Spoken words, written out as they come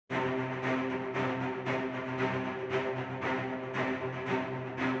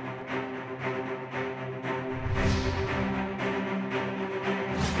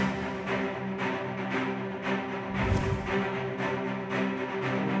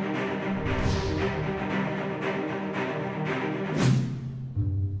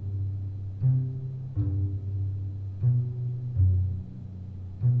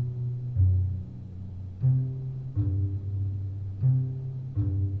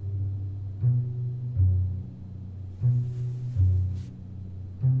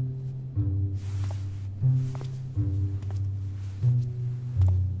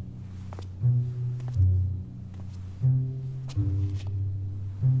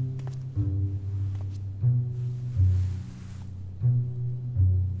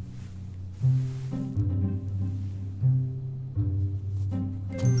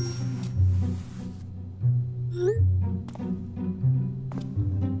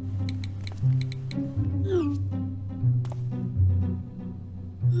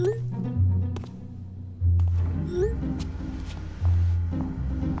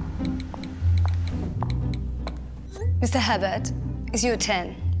Mr. Herbert, it's your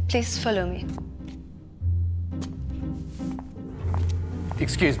turn. Please follow me.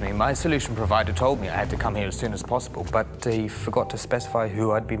 Excuse me, my solution provider told me I had to come here as soon as possible, but he forgot to specify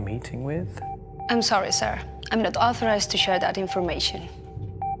who I'd be meeting with. I'm sorry, sir. I'm not authorized to share that information.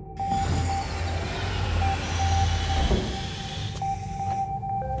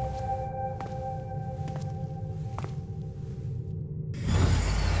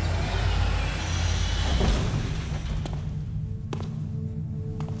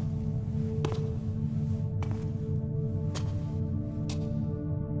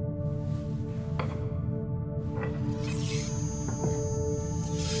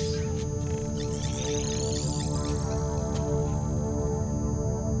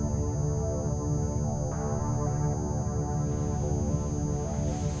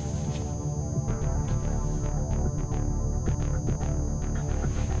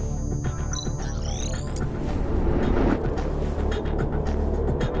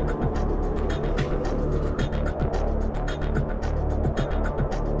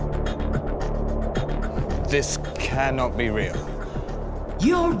 This cannot be real.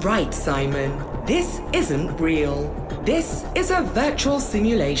 You're right, Simon. This isn't real. This is a virtual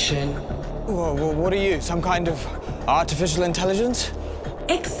simulation. What are you, some kind of artificial intelligence?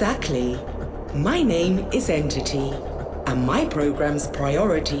 Exactly. My name is Entity, and my program's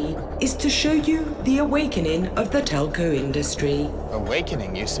priority is to show you the awakening of the telco industry.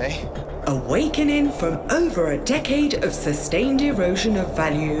 Awakening, you say? Awakening from over a decade of sustained erosion of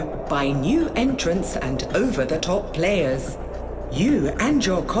value by new entrants and over-the-top players. You and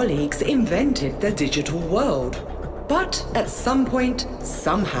your colleagues invented the digital world. But at some point,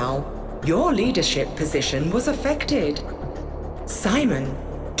 somehow, your leadership position was affected. Simon,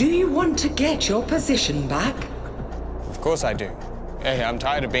 do you want to get your position back? Of course I do. Hey, I'm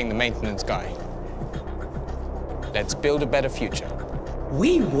tired of being the maintenance guy. Let's build a better future.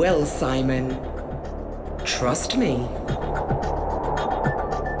 We will, Simon. Trust me.